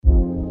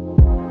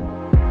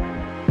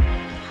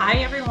Hi,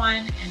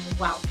 everyone, and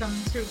welcome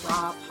to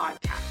Raw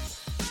Podcast.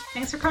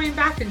 Thanks for coming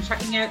back and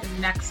checking out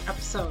the next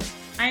episode.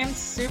 I am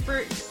super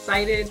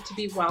excited to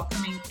be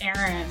welcoming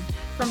Erin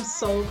from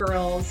Soul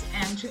Girls,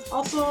 and she's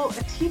also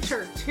a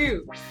teacher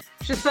too.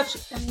 She does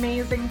such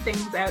amazing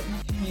things out in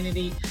the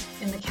community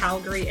in the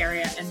Calgary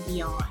area and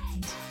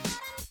beyond.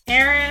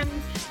 Erin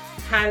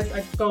has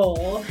a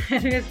goal,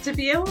 and it is to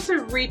be able to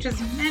reach as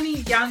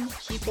many young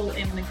people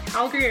in the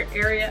Calgary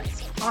area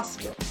as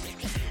possible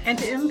and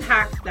to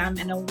impact them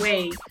in a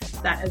way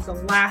that is a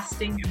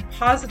lasting and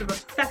positive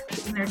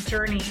effect in their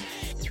journey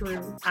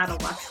through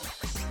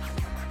adolescence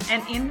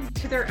and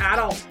into their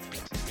adulthood.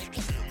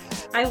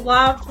 I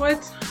love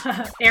what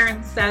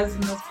Erin says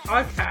in this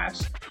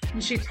podcast,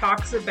 and she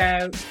talks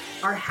about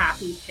our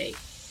happy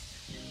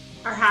pace.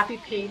 Our happy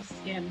pace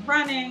in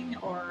running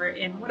or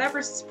in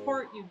whatever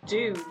sport you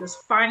do,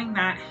 just finding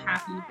that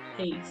happy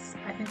pace.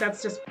 I think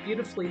that's just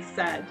beautifully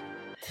said.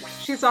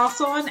 She's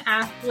also an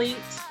athlete,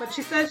 but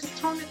she says she's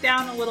toned it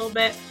down a little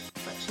bit,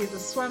 but she's a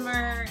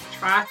swimmer,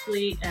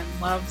 triathlete, and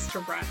loves to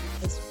run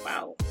as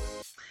well.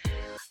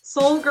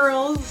 Soul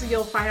Girls,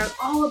 you'll find out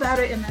all about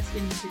it in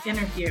this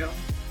interview.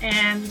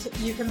 And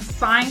you can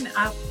sign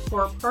up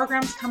for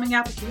programs coming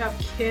up if you have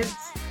kids.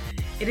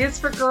 It is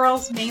for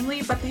girls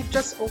mainly, but they've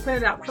just opened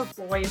it up for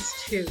boys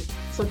too.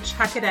 So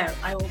check it out.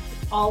 I will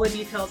put all the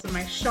details in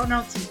my show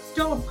notes. You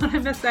don't want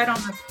to miss out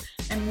on this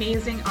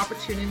amazing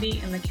opportunity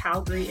in the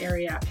Calgary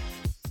area.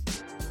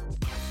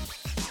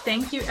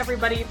 Thank you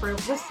everybody for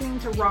listening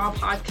to Raw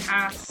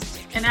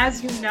Podcast. And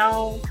as you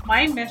know,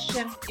 my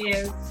mission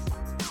is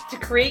to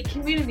create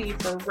community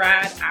for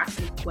rad,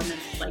 active women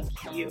like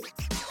you,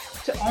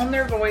 to own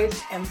their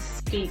voice and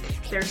speak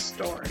their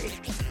story.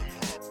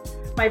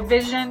 My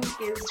vision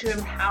is to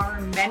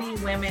empower many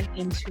women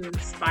into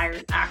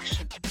inspired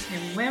action,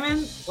 and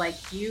women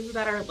like you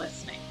that are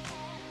listening.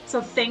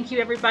 So thank you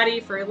everybody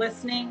for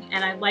listening,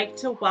 and I'd like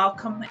to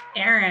welcome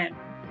Erin.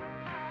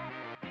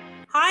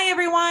 Hi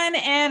everyone,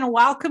 and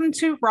welcome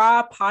to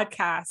Raw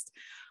Podcast.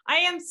 I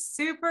am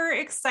super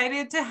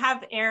excited to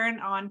have Erin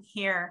on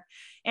here.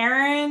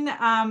 Erin,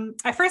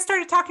 I first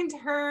started talking to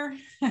her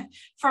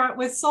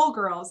with Soul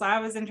Girls. I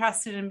was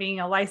interested in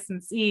being a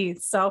licensee.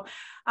 So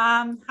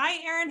hi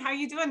Erin, how are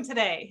you doing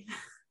today?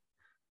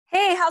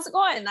 Hey, how's it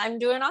going? I'm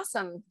doing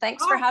awesome.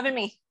 Thanks for having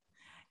me.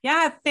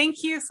 Yeah,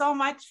 thank you so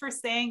much for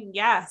saying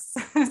yes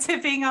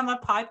to being on the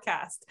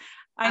podcast.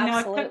 I know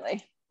Absolutely. It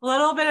took a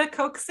little bit of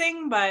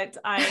coaxing, but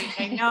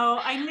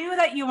I knew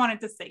that you wanted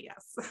to say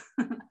yes.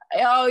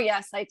 Oh,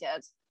 yes, I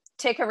did.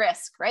 Take a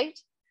risk, right?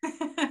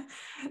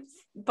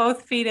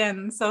 Both feet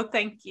in. So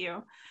thank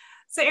you.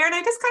 So Erin,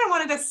 I just kind of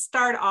wanted to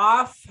start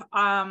off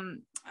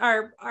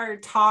our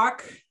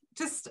talk.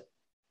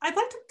 I'd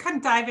like to kind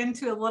of dive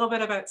into a little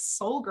bit about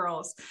Soul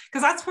Girls,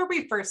 because that's where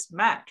we first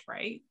met,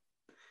 right?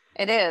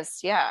 It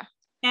is, yeah.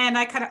 And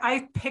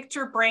I picked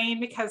your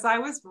brain because I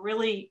was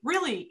really,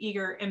 really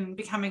eager in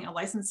becoming a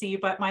licensee,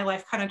 but my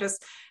life kind of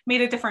just made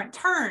a different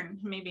turn.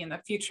 Maybe in the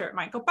future it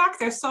might go back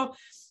there. So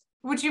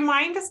would you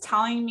mind just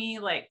telling me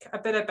like a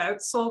bit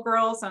about Soul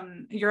Girls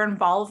and your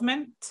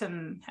involvement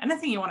and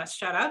anything you want to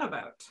shout out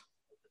about?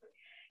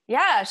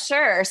 Yeah,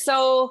 sure.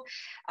 So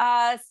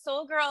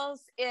Soul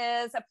Girls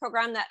is a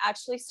program that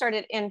actually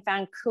started in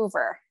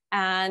Vancouver.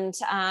 And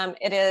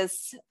it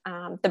is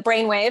the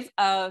brainwave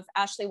of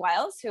Ashley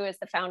Wiles, who is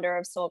the founder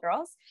of Soul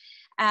Girls.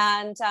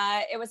 And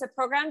it was a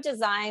program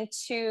designed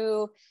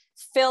to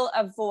fill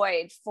a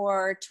void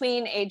for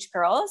tween age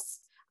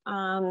girls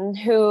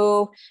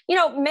who,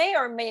 may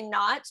or may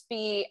not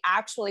be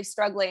actually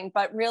struggling,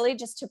 but really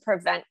just to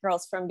prevent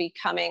girls from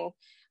becoming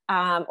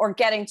or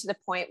getting to the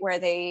point where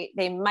they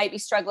might be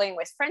struggling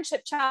with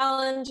friendship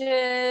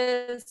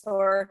challenges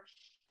or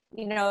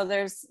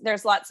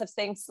there's lots of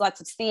things, lots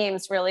of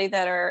themes really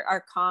that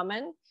are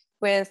common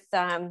with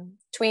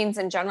tweens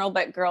in general,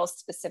 but girls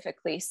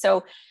specifically.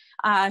 So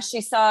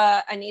she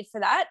saw a need for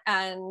that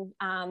and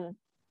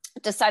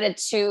decided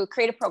to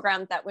create a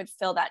program that would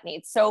fill that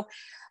need. So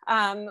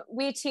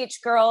we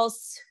teach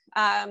girls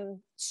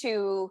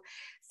to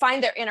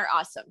find their inner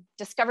awesome,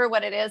 discover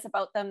what it is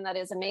about them that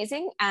is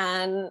amazing,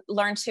 and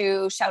learn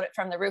to shout it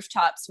from the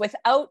rooftops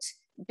without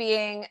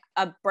being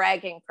a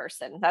bragging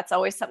person. That's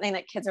always something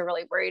that kids are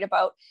really worried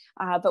about.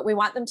 But we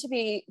want them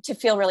to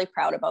feel really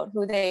proud about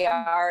who they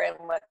are and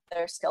what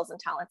their skills and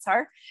talents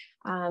are.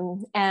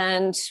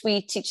 And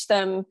we teach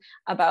them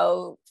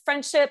about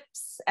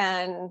friendships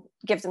and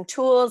give them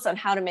tools on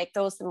how to make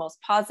those the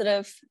most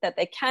positive that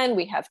they can.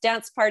 We have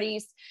dance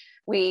parties.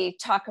 We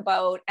talk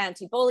about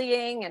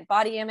anti-bullying and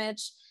body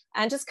image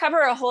and just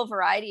cover a whole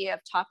variety of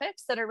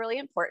topics that are really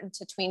important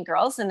to tween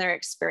girls and their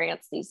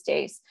experience these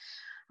days.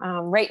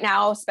 Right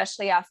now,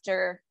 especially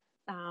after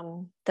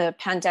the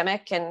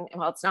pandemic, and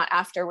well, it's not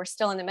after, we're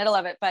still in the middle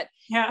of it, but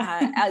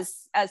yeah.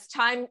 as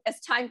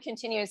time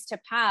continues to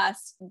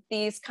pass,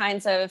 these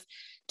kinds of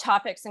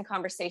topics and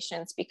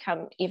conversations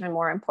become even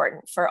more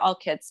important for all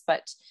kids.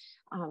 But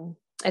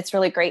it's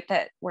really great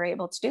that we're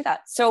able to do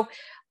that. So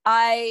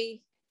I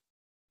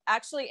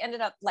actually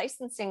ended up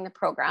licensing the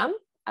program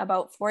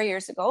about 4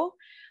 years ago.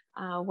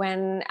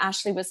 when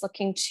Ashley was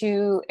looking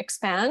to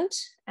expand.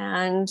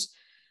 And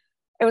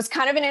it was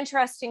kind of an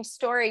interesting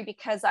story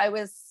because I'm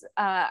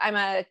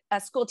a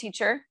school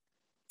teacher,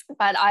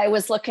 but I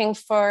was looking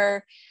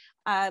for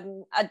a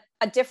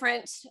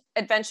different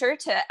adventure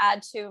to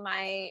add to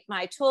my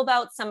tool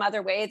belt, some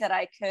other way that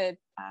I could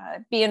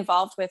be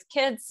involved with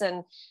kids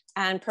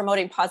and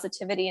promoting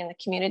positivity in the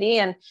community.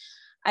 And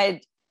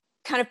I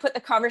kind of put the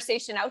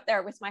conversation out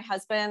there with my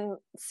husband,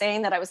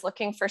 saying that I was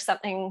looking for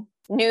something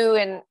new,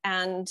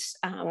 and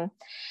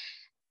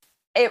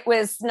it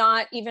was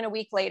not even a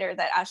week later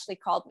that Ashley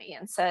called me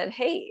and said,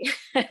 "Hey,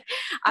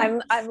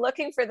 I'm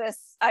looking for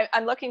this.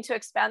 I'm looking to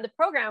expand the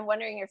program,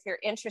 wondering if you're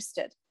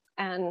interested."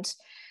 And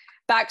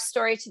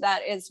backstory to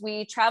that is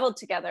we traveled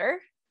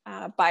together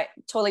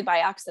totally by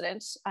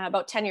accident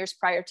about 10 years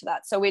prior to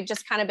that. So we'd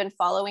just kind of been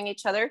following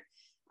each other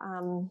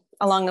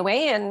along the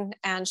way.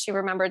 And she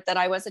remembered that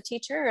I was a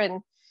teacher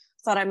and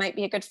thought I might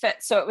be a good fit.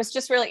 So it was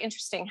just really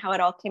interesting how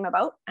it all came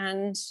about.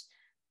 And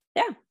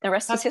yeah, the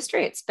rest is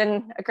history. It's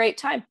been a great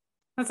time.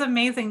 That's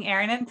amazing,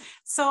 Erin. And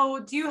so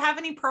do you have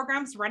any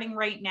programs running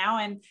right now?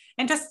 And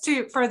just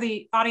for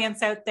the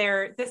audience out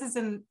there, this is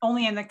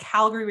only in the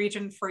Calgary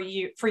region for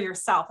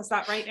yourself. Is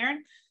that right,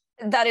 Erin?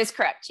 That is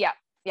correct. Yeah.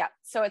 Yeah.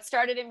 So it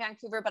started in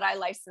Vancouver, but I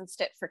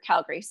licensed it for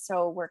Calgary.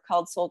 So we're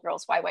called Soul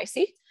Girls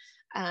YYC.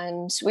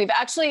 And we've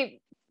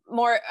actually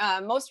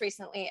most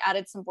recently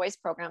added some boys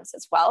programs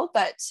as well,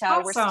 but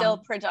awesome. We're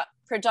still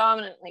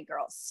predominantly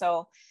girls.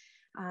 So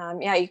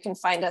you can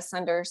find us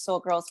under Soul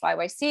Girls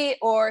YYC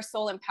or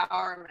Soul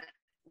Empowerment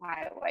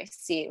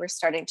YYC. We're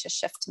starting to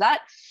shift to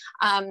that.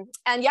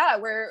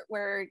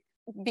 We're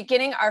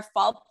beginning our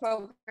fall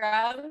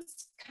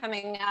programs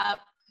coming up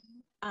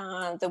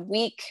the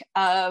week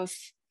of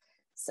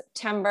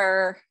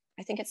September.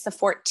 I think it's the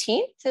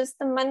 14th is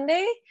the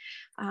Monday.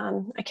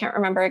 I can't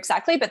remember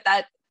exactly, but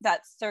that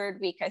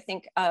third week, I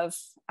think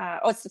it's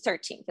the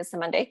 13th is the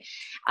Monday.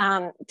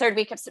 Third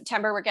week of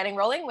September, we're getting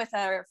rolling with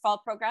our fall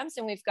programs,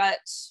 and we've got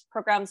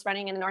programs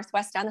running in the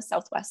Northwest and the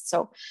Southwest.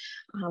 So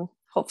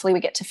hopefully we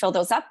get to fill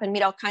those up and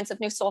meet all kinds of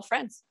new soul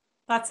friends.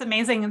 That's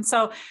amazing. And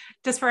so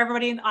just for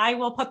everybody, I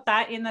will put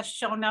that in the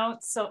show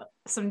notes. So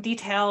some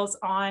details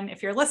on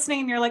if you're listening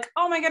and you're like,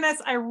 oh my goodness,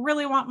 I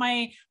really want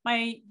my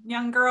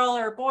young girl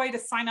or boy to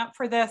sign up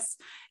for this.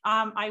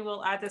 I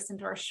will add this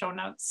into our show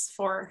notes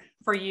for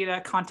you to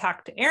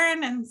contact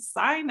Erin and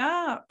sign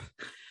up.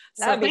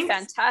 That would be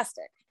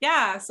fantastic.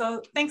 Yeah.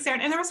 So thanks,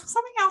 Erin. And there was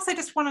something else I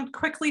just want to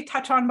quickly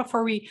touch on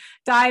before we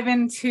dive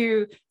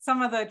into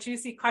some of the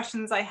juicy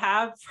questions I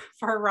have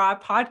for Raw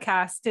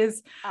podcast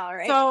is, all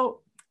right.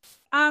 So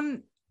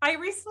I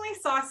recently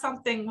saw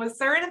something. Was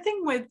there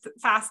anything with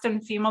Fast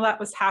and Female that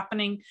was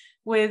happening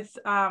with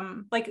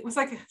it was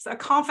like a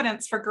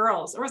confidence for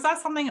girls, or was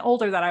that something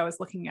older that I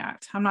was looking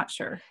at? I'm not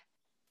sure.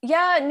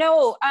 Yeah,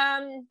 no.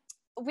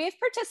 We've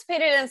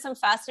participated in some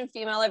Fast and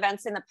Female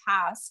events in the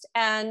past,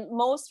 and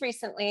most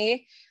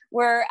recently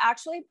we're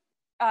actually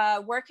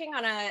working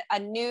on a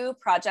new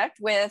project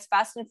with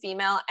Fast and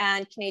Female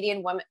and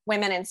Canadian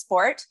Women in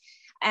Sport.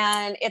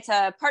 And it's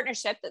a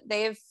partnership that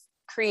they've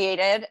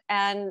created,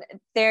 and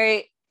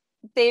they've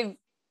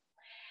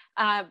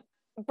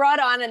brought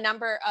on a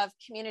number of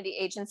community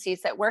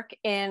agencies that work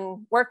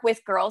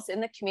with girls in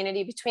the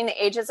community between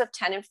the ages of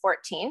 10 and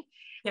 14.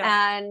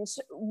 Yeah. And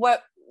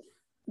what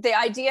the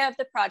idea of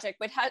the project,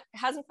 which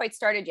hasn't quite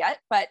started yet,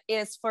 but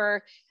is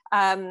for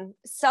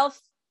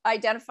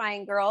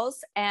self-identifying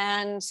girls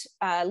and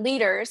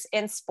leaders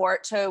in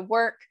sport to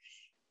work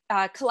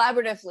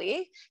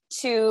collaboratively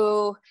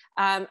to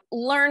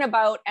learn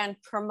about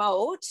and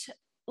promote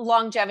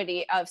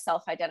longevity of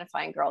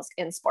self-identifying girls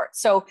in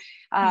sports. So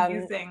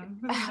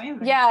amazing.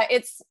 Yeah,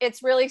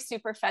 it's really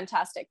super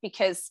fantastic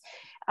because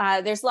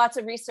there's lots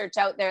of research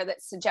out there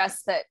that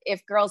suggests that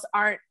if girls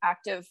aren't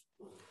active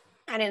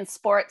and in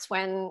sports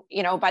when,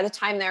 by the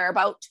time they're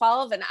about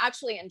 12 and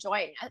actually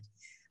enjoying it,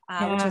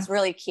 which is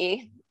really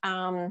key,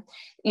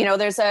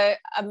 there's a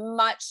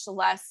much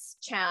less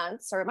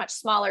chance or a much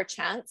smaller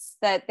chance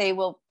that they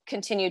will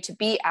continue to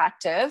be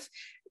active,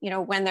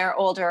 when they're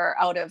older or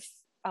out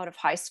of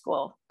high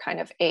school kind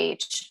of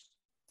age.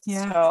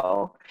 Yeah.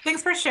 So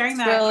thanks for sharing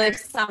that. Really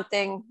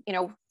something,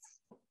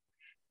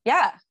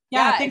 Yeah.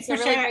 Thanks for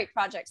sharing. Great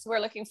project. So we're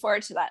looking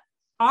forward to that.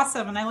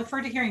 Awesome. And I look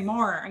forward to hearing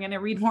more. I'm going to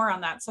read more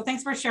on that. So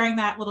thanks for sharing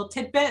that little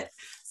tidbit.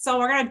 So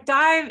we're going to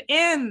dive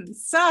in.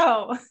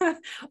 So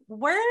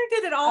where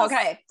did it all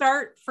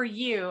start for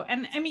you?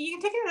 And I mean, you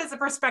can take it as a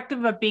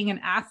perspective of being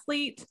an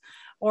athlete,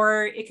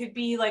 or it could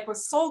be like with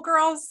Soul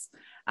Girls.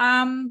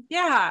 And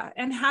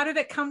how did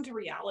it come to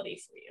reality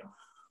for you?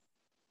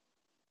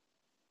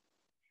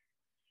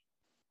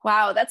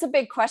 Wow, that's a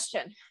big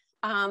question.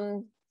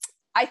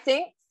 I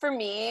think for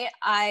me,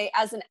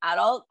 as an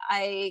adult,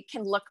 I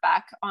can look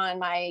back on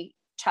my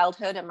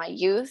childhood and my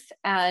youth,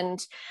 and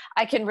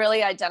I can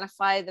really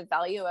identify the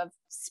value of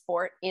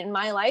sport in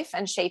my life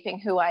and shaping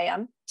who I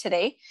am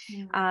today.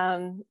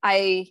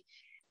 I've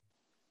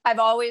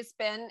always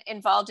been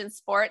involved in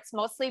sports,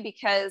 mostly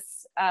because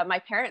my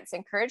parents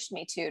encouraged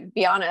me to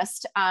be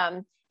honest.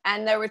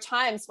 And there were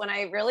times when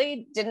I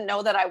really didn't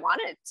know that I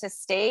wanted to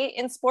stay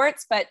in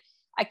sports, but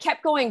I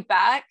kept going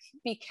back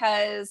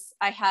because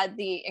I had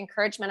the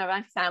encouragement of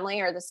my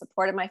family or the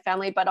support of my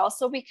family, but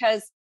also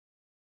because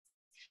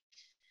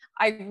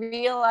I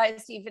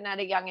realized even at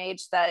a young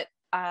age that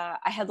I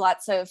had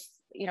lots of,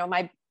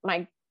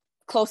 my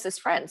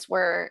closest friends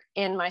were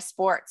in my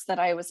sports that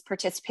I was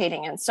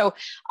participating in. So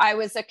I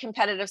was a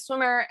competitive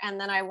swimmer, and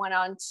then I went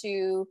on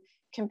to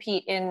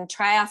compete in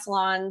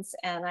triathlons,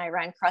 and I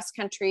ran cross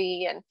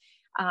country, and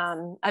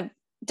I've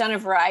done a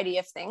variety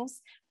of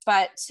things.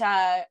 But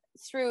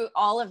through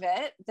all of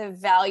it, the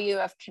value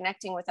of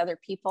connecting with other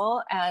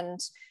people and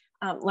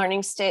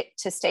learning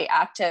to stay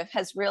active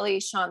has really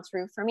shone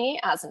through for me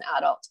as an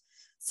adult.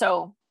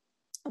 So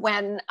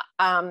when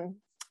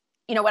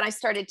I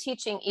started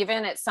teaching,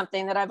 even, it's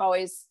something that I've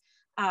always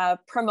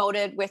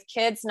promoted with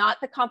kids, not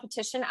the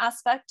competition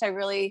aspect. I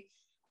really,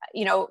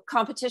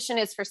 competition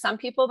is for some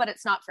people, but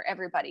it's not for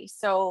everybody.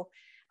 So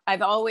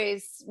I've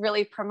always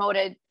really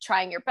promoted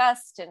trying your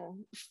best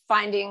and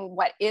finding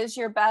what is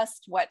your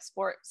best, what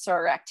sports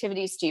or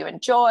activities do you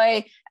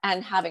enjoy,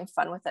 and having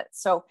fun with it.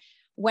 So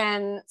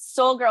when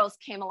Soul Girls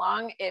came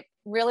along, it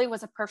really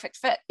was a perfect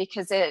fit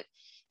because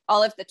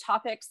all of the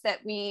topics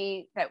that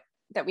we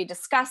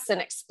discuss and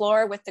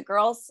explore with the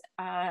girls,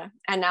 and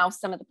now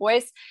some of the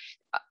boys,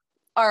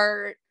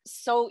 are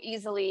so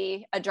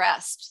easily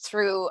addressed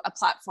through a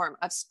platform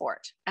of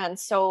sport. And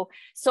so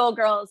Soul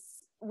Girls,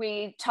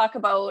 we talk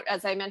about,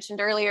 as I mentioned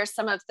earlier,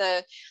 some of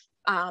the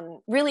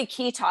really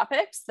key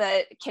topics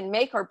that can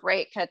make or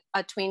break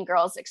a tween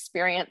girl's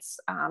experience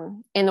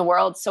in the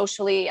world,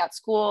 socially, at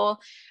school,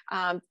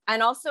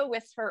 and also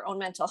with her own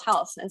mental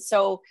health. And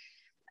so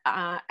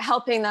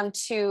helping them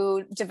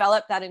to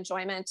develop that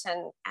enjoyment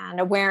and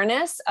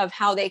awareness of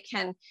how they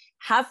can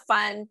have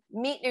fun,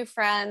 meet new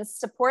friends,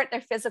 support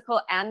their physical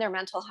and their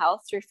mental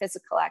health through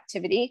physical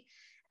activity.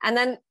 And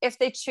then if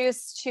they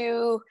choose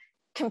to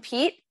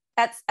compete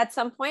at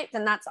some point,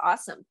 then that's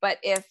awesome. But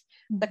if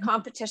the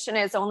competition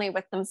is only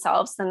with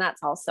themselves, then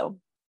that's also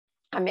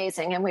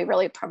amazing. And we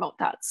really promote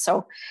that.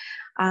 So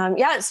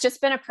it's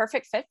just been a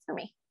perfect fit for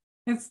me.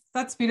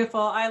 That's beautiful.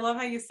 I love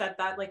how you said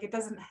that. Like,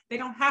 they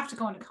don't have to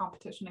go into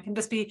competition. It can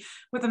just be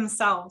with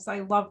themselves.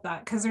 I love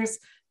that. Cause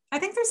I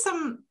think there's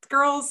some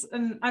girls,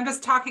 and I'm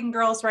just talking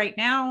girls right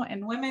now,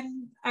 and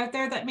women out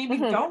there that maybe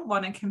don't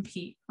want to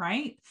compete.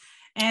 Right.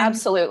 And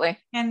absolutely.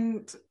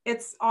 And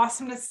it's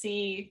awesome to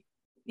see.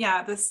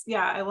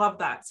 I love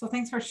that. So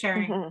thanks for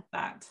sharing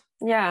that.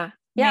 Yeah.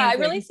 Yeah. Amazing.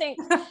 I really think,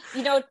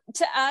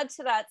 to add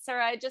to that,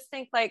 Sarah, I just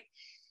think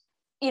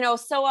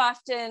so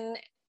often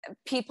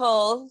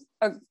people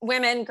or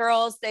women,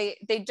 girls, they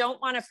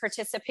don't want to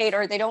participate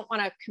or they don't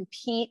want to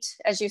compete,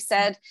 as you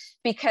said,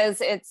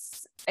 because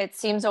it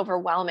seems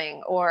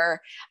overwhelming,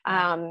 or,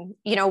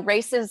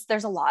 races,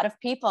 there's a lot of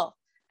people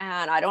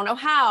and I don't know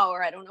how,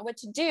 or I don't know what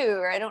to do,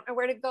 or I don't know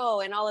where to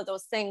go, and all of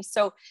those things.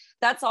 So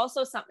that's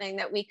also something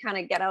that we kind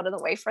of get out of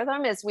the way for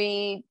them, is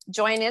we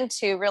join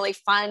into really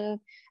fun,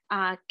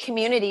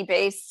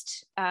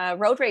 community-based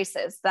road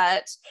races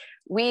that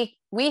we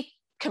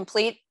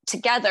complete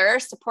together,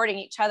 supporting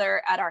each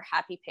other at our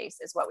happy pace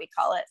is what we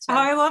call it. And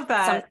I love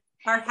that.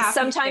 Our happy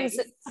sometimes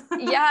pace.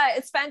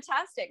 It's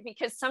fantastic,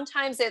 because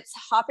sometimes it's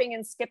hopping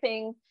and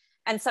skipping,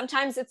 and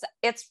sometimes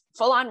it's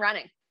full on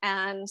running,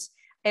 and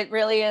it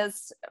really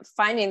is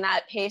finding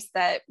that pace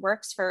that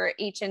works for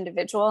each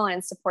individual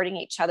and supporting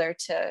each other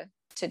to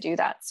do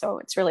that. So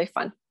it's really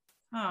fun.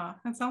 Oh,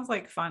 that sounds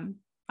like fun.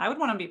 I would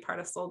want to be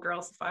part of Soul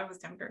Girls if I was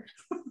younger.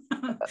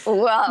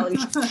 Well,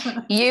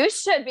 you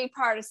should be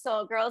part of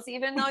Soul Girls,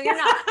 even though you're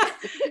not.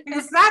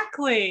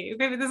 Exactly.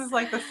 Maybe this is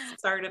like the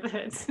start of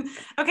it.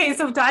 Okay,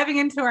 so diving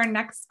into our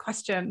next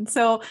question.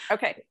 So,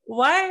 okay,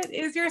 what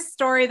is your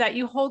story that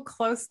you hold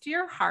close to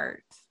your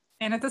heart?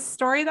 And it's a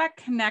story that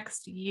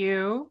connects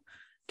you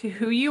to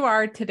who you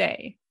are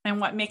today and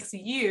what makes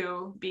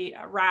you be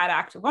a rad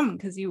active woman,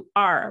 because you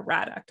are a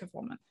rad active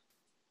woman.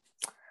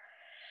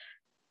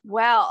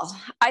 Well,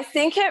 I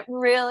think it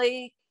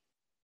really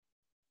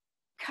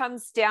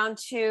comes down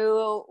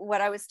to what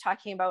I was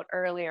talking about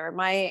earlier.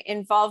 My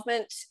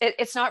involvement,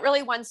 it's not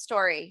really one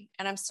story,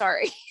 and I'm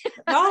sorry.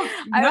 No,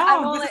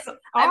 this is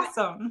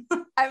awesome.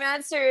 I'm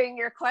answering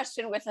your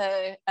question with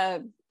a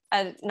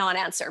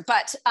non-answer,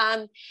 but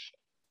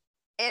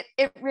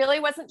it really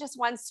wasn't just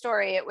one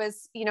story. It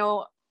was,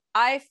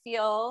 I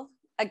feel,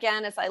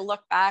 again, as I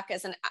look back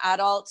as an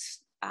adult,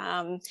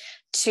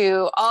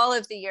 to all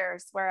of the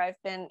years where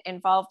I've been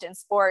involved in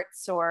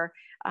sports or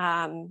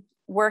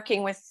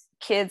working with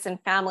kids and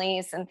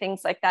families and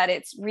things like that,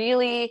 it's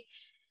really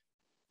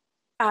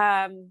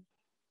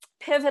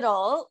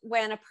pivotal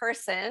when a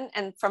person,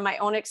 and from my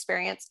own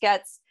experience,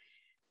 gets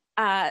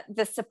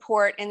the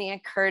support and the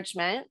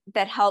encouragement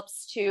that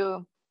helps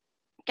to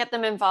get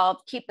them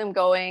involved, keep them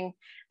going,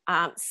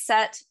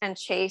 set and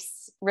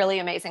chase really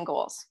amazing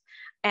goals.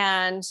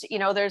 And,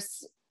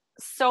 there's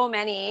so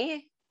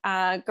many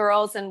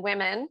girls and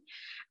women,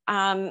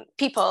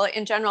 people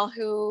in general,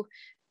 who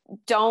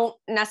don't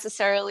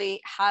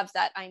necessarily have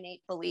that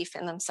innate belief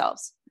in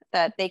themselves.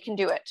 that they can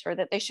do it or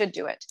that they should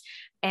do it.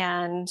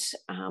 And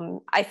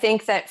I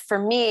think that for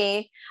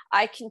me,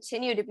 I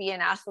continue to be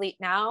an athlete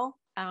now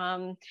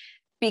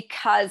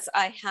because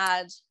I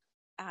had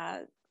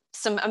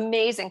some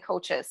amazing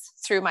coaches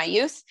through my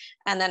youth.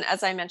 And then,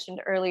 as I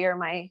mentioned earlier,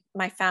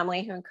 my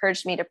family who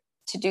encouraged me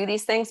to do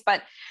these things.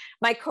 But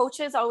my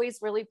coaches always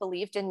really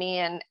believed in me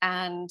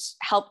and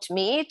helped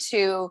me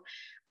to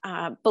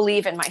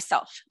believe in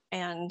myself.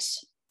 And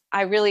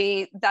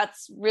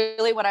that's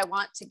really what I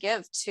want to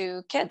give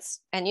to kids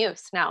and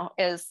youth now,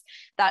 is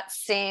that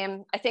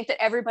same. I think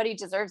that everybody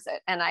deserves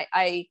it. And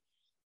I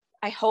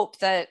hope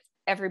that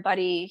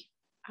everybody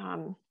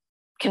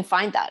can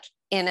find that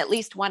in at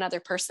least one other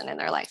person in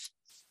their life.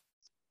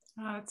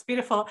 Oh, it's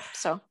beautiful.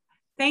 So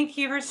thank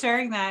you for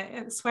sharing that.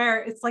 I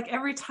swear, it's like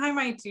every time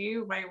I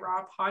do my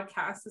Raw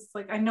podcast, it's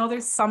like, I know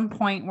there's some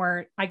point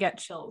where I get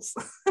chills.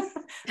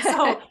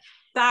 So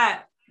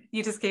that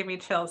you just gave me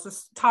chills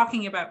just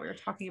talking about what we were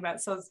talking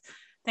about. So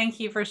thank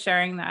you for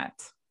sharing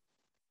that,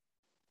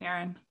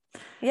 Erin.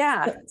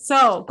 Yeah.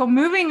 So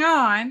moving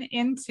on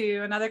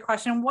into another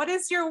question. What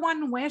is your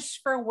one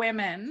wish for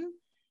women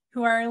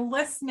who are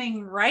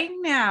listening right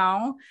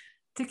now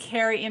to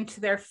carry into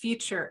their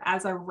future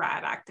as a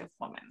rad active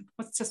woman?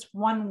 What's just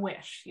one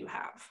wish you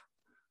have?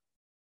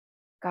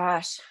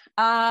 Gosh.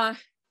 I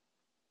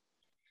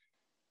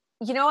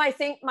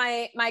think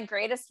my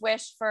greatest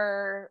wish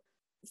for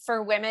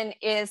women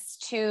is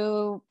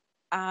to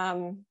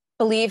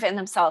believe in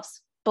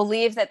themselves,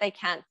 believe that they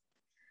can.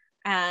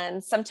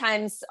 And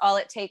sometimes all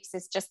it takes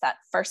is just that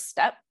first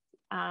step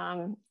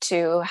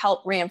to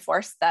help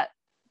reinforce that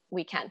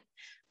we can.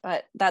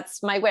 But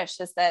that's my wish,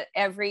 is that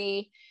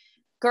every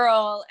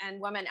girl and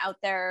woman out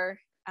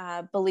there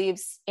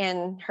believes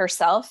in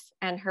herself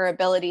and her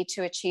ability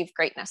to achieve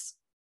greatness.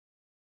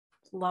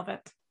 Love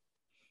it.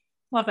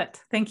 Love it.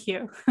 Thank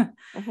you.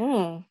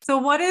 Mm-hmm. So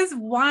what is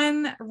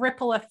one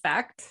ripple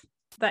effect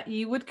that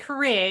you would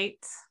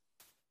create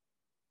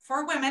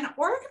for women,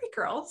 or it could be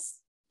girls,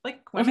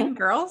 like women, mm-hmm.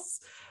 girls,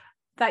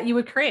 that you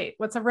would create?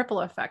 What's a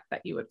ripple effect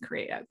that you would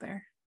create out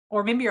there?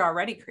 Or maybe you're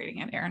already creating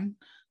it, Erin.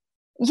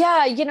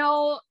 Yeah,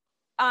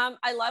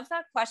 I love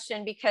that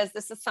question, because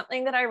this is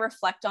something that I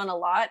reflect on a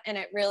lot. And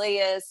it really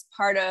is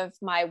part of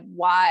my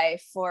why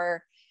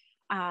for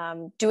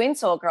doing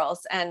Soul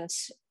Girls and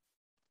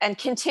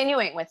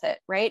continuing with it,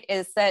 right?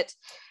 Is that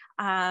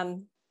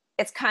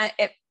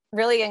it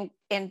really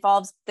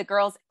involves the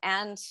girls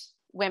and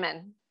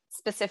women,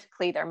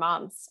 specifically their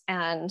moms.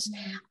 And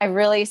I've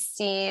really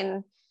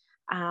seen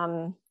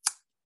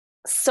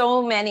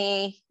so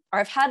many, or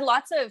I've had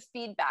lots of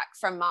feedback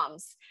from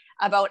moms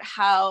about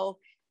how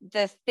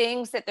the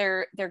things that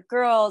their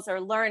girls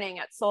are learning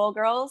at Soul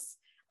Girls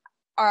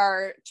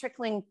are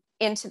trickling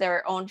into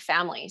their own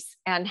families,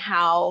 and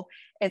how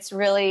it's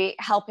really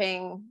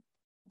helping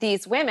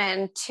these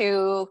women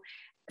to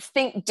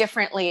think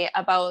differently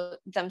about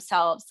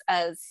themselves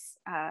as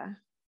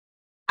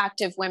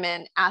active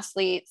women,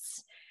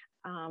 athletes,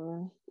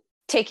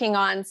 taking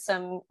on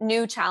some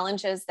new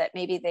challenges that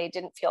maybe they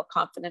didn't feel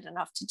confident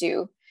enough to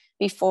do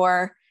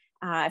before.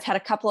 I've had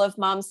a couple of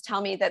moms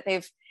tell me that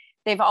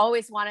they've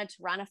always wanted to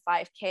run a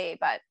 5K,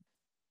 but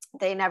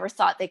they never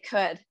thought they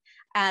could.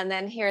 And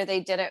then here they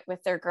did it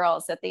with their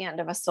girls at the end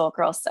of a Soul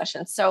Girls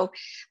session. So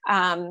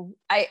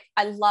I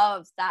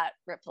love that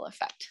ripple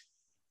effect.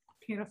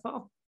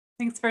 Beautiful.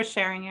 Thanks for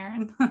sharing,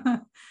 Erin.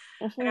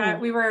 Mm-hmm.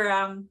 We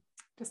were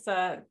just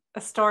a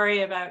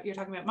story about, you're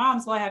talking about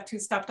moms. Well, I have two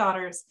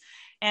stepdaughters,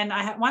 and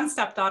I have one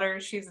stepdaughter,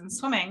 she's in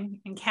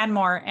swimming in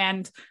Canmore,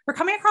 and we're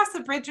coming across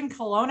the bridge in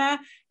Kelowna.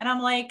 And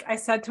I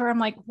said to her, I'm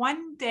like,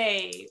 one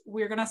day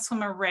we're going to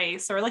swim a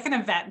race, or like an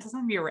event. It doesn't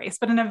have to be a race,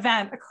 but an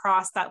event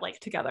across that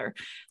lake together.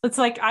 It's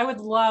like, I would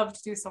love to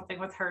do something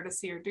with her to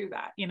see her do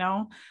that.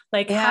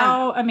 Like, Yeah.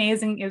 How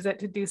amazing is it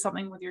to do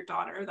something with your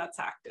daughter that's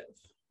active,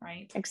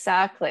 right?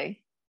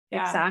 Exactly.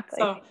 Yeah. Exactly.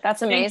 So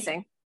that's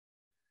amazing.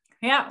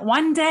 Yeah.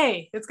 One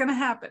day it's going to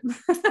happen.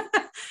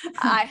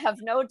 I have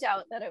no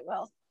doubt that it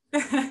will.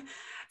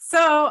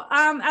 So,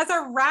 as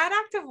a rad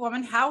active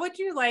woman, how would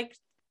you like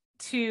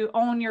to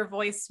own your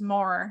voice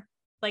more,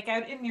 like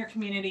out in your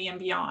community and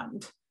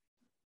beyond?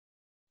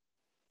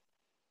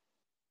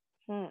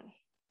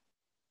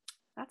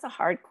 That's a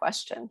hard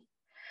question.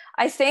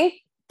 I think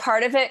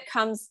part of it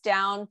comes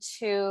down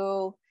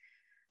to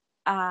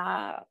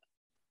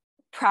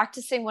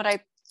practicing what I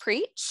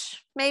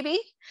preach, maybe.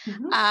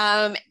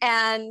 Mm-hmm.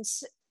 And,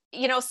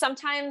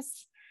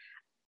 sometimes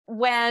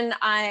when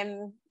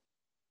I'm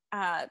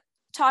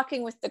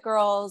talking with the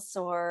girls,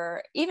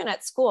 or even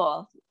at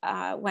school,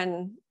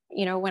 when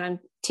I'm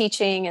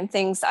teaching and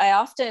things, I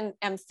often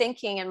am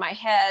thinking in my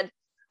head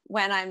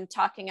when I'm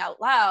talking out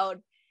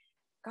loud,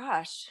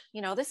 gosh,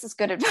 this is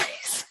good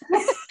advice.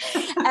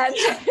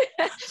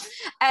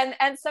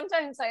 and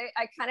sometimes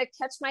I kind of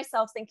catch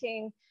myself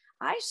thinking,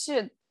 I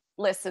should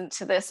listen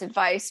to this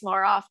advice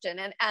more often.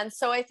 And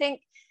so I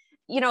think,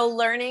 we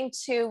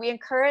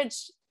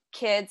encourage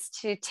kids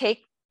to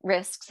take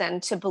risks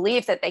and to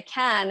believe that they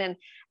can.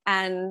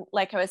 And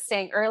like I was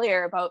saying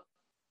earlier about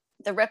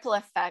the ripple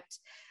effect,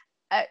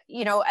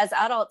 as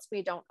adults,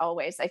 we don't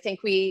always. I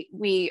think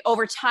we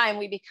over time,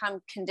 we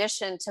become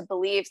conditioned to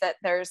believe that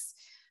there's,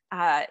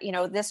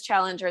 this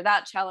challenge or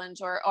that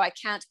challenge, or, oh, I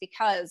can't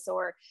because,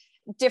 or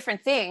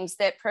different things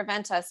that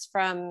prevent us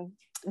from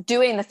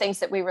doing the things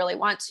that we really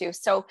want to.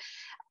 So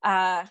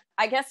I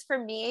guess for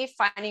me,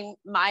 finding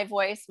my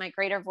voice, my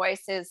greater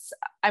voice, is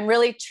I'm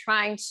really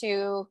trying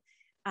to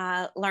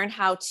learn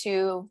how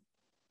to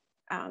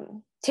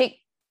take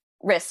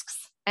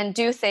risks and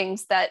do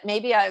things that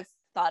maybe I've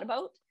thought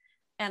about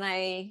and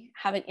I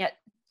haven't yet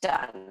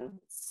done.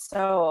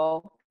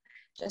 So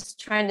just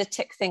trying to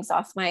tick things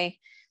off my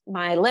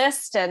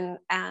list, and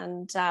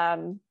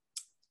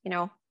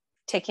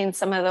taking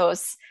some of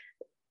those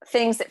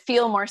things that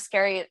feel more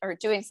scary, or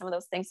doing some of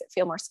those things that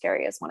feel more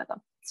scary, is one of them.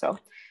 So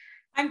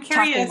I'm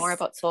curious. Talking more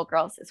about Soul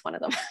Girls is one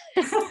of them.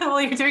 Well,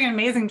 you're doing an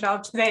amazing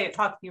job today at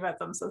talking about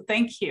them, so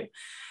thank you.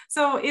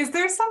 So is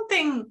there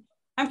something,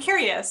 I'm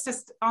curious,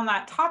 just on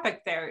that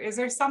topic there, is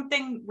there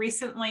something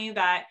recently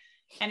that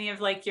any of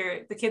like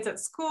the kids at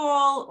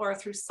school or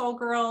through Soul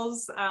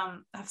Girls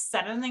have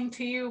said anything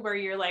to you where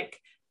you're like,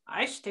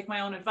 I should take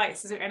my own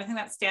advice? Is there anything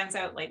that stands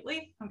out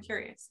lately? I'm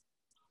curious.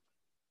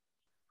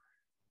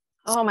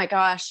 Oh my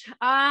gosh.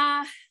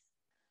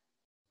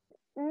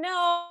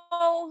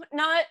 No,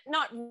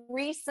 not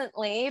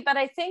recently, but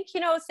I think,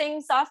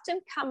 things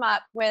often come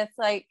up with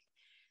like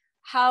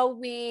how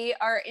we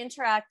are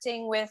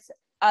interacting with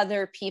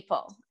other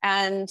people.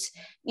 And,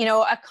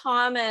 a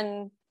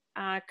common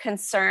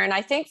concern,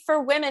 I think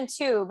for women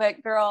too,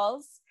 but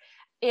girls,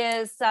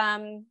 is,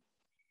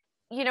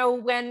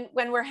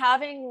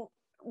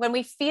 when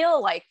we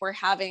feel like we're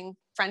having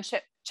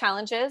friendship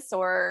challenges,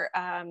 or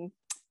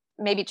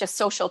maybe just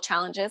social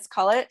challenges,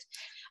 call it,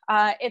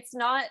 it's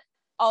not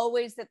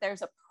always that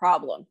there's a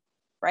problem,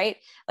 right?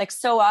 Like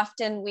so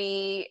often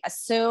we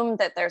assume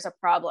that there's a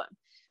problem,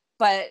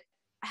 but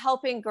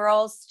helping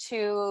girls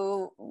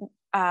to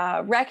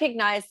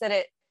recognize that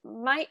it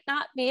might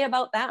not be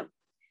about them.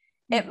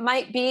 It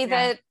might be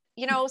that,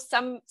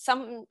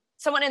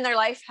 someone in their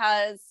life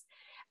has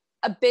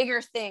a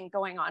bigger thing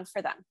going on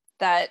for them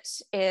that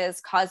is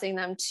causing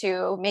them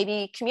to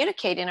maybe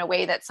communicate in a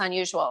way that's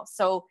unusual.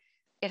 So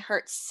it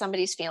hurts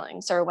somebody's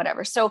feelings or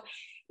whatever. So,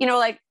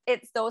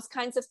 it's those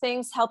kinds of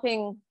things,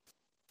 helping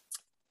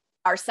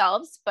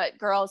ourselves, but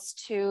girls,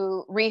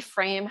 to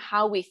reframe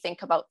how we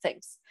think about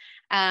things.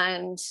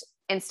 And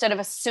instead of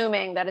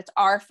assuming that it's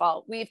our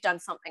fault, we've done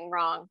something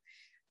wrong,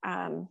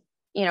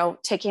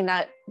 taking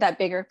that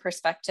bigger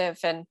perspective,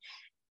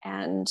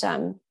 and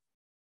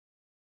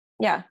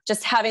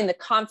just having the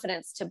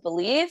confidence to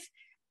believe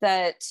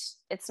that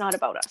it's not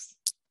about us.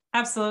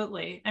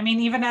 Absolutely. I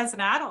mean, even as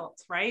an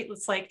adult, right?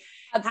 It's like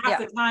half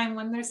the time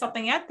when there's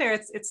something out there,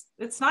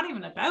 it's not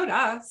even about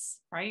us,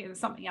 right? There's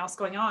something else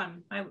going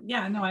on. I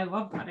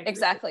love that.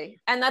 Exactly.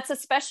 And that's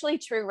especially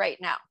true right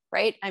now,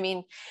 right? I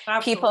mean,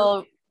 Absolutely.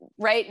 People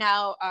right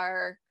now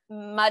are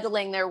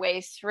muddling their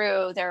way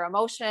through their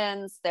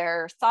emotions,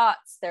 their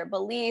thoughts, their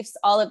beliefs,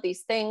 all of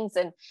these things.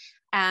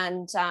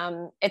 And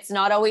it's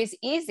not always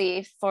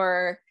easy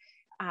for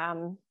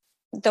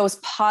those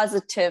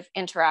positive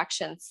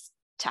interactions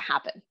to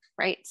happen,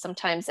 right?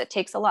 Sometimes it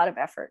takes a lot of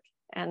effort,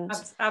 and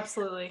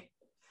absolutely.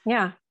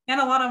 Yeah.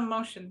 And a lot of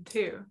emotion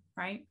too,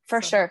 right?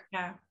 For sure.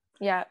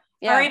 Yeah.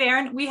 All right,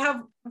 Erin, we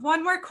have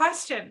one more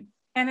question,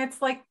 and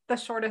it's like the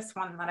shortest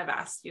one that I've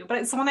asked you, but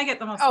it's the one I get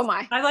the most. Oh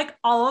my. I like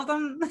all of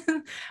them,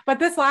 but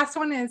this last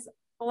one is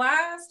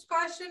last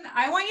question.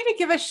 I want you to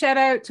give a shout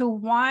out to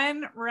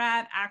one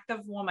rad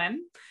active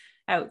woman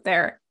out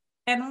there,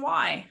 and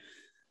why?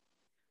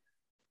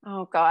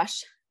 Oh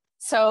gosh.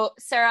 So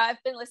Sarah,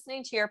 I've been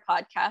listening to your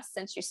podcast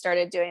since you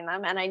started doing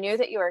them, and I knew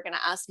that you were going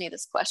to ask me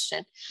this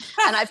question.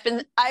 And I've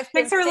been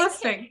thanks for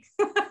listening.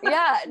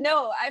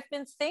 I've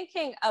been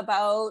thinking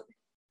about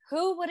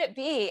who would it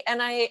be,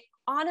 and I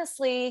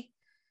honestly,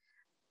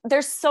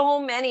 there's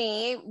so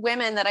many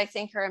women that I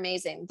think are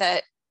amazing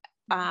that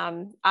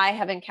I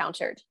have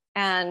encountered,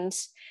 and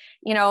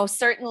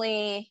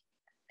certainly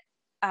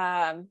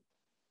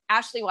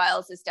Ashley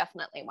Wiles is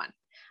definitely one.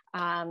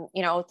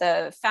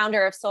 The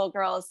founder of Soul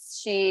Girls,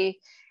 she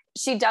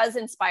does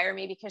inspire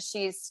me because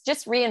she's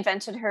just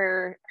reinvented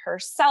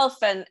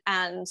herself and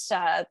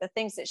the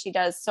things that she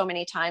does so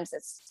many times.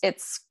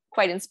 It's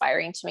quite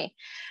inspiring to me.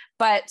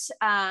 But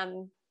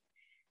I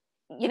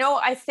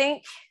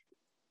think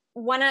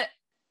one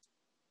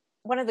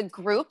of the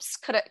groups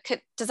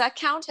does that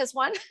count as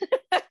one?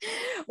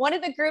 One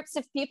of the groups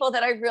of people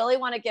that I really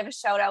want to give a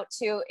shout out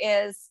to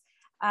is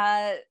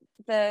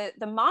the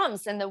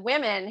moms and the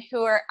women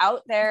who are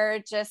out there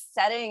just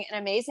setting an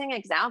amazing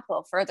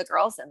example for the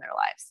girls in their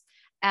lives.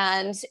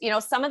 And,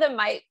 some of them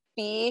might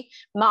be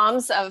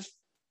moms of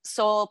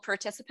soul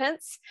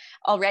participants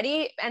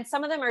already, and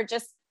some of them are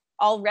just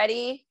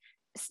already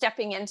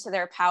stepping into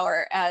their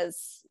power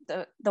as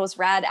those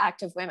rad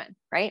active women,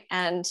 right?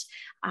 And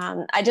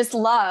I just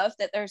love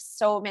that there's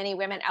so many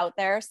women out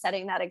there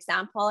setting that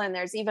example, and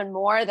there's even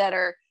more that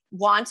are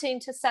wanting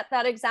to set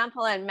that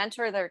example and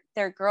mentor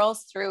their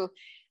girls through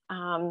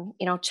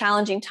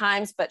challenging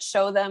times, but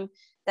show them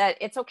that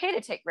it's okay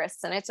to take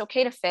risks and it's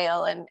okay to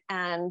fail,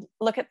 and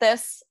look at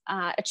this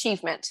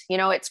achievement.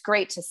 It's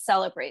great to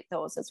celebrate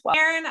those as well.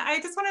 Erin, I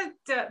just wanted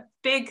to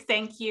big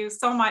thank you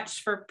so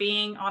much for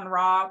being on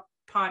Raw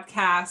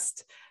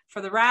Podcast.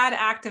 For the Rad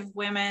Active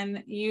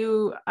Women,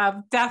 you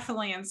have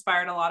definitely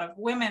inspired a lot of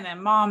women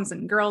and moms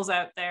and girls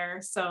out there.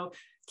 So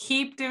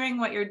keep doing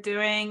what you're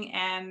doing.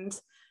 And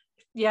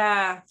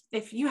yeah,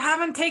 if you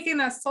haven't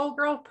taken a Soul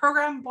Girl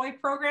program, boy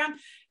program,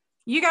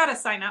 you got to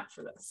sign up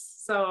for this.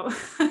 So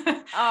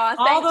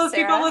all those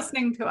Sarah. people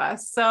listening to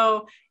us.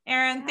 So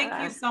Erin,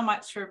 thank you so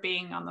much for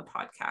being on the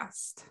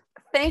podcast.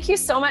 Thank you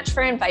so much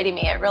for inviting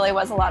me. It really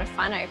was a lot of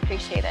fun. I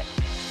appreciate it.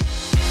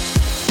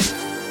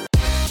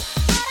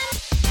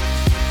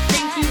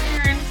 Thank you,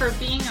 Erin, for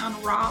being on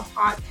Raw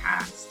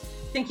Podcast.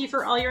 Thank you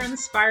for all your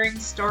inspiring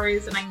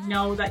stories. And I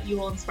know that you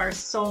will inspire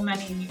so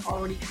many, and you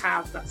already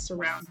have, that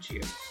surround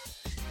you.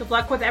 Good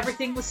luck with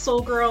everything with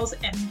Soul Girls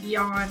and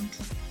beyond.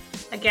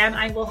 Again,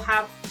 I will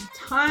have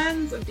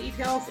tons of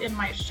details in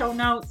my show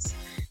notes.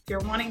 If you're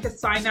wanting to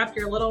sign up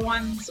your little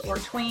ones or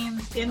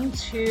tweens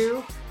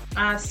into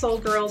Soul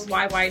Girls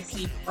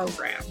YYC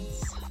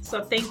programs.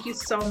 So thank you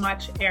so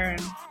much, Erin.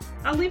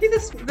 I'll leave you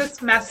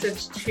this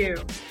message too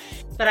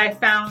that I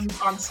found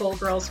on Soul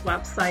Girls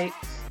website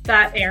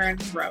that Erin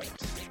wrote.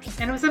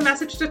 And it was a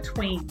message to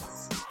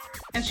tweens.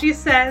 And she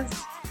says,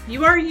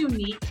 "You are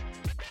unique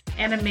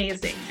and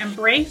amazing.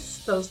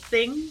 Embrace those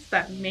things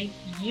that make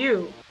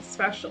you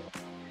special,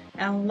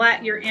 and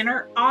let your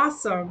inner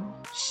awesome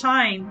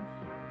shine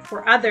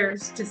for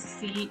others to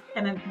see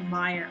and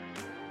admire."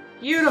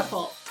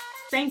 Beautiful.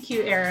 Thank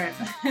you, Erin.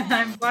 And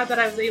I'm glad that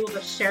I was able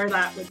to share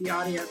that with the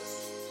audience.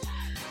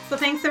 So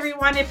thanks,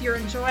 everyone. If you're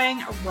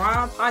enjoying a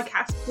Raw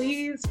Podcast,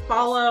 please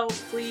follow,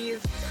 please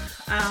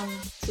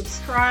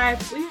subscribe,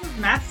 leave a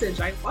message.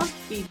 I love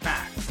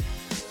feedback.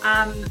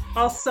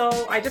 Also,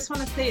 I just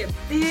want to say a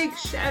big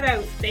shout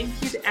out. Thank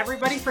you to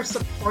everybody for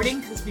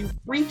supporting, because we've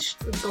reached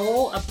the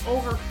goal of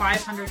over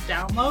 500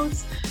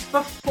 downloads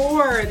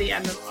before the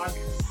end of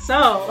August.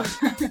 So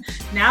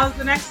now's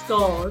the next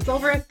goal. It's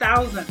over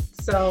 1,000.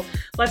 So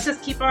let's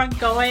just keep on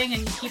going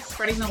and keep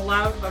spreading the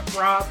love of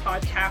Raw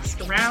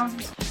Podcast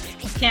around.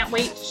 Can't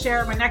wait to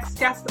share my next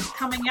guest that's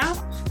coming up.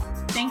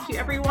 Thank you,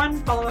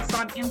 everyone. Follow us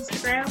on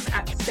Instagram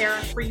at Sarah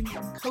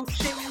Freeman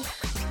Coaching,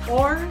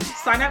 or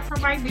sign up for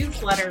my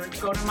newsletter.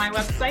 Go to my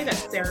website at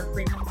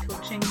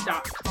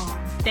sarahfreemancoaching.com.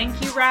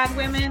 Thank you, Rad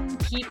Women.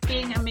 Keep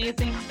being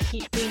amazing.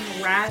 Keep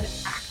being rad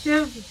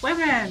active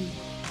women.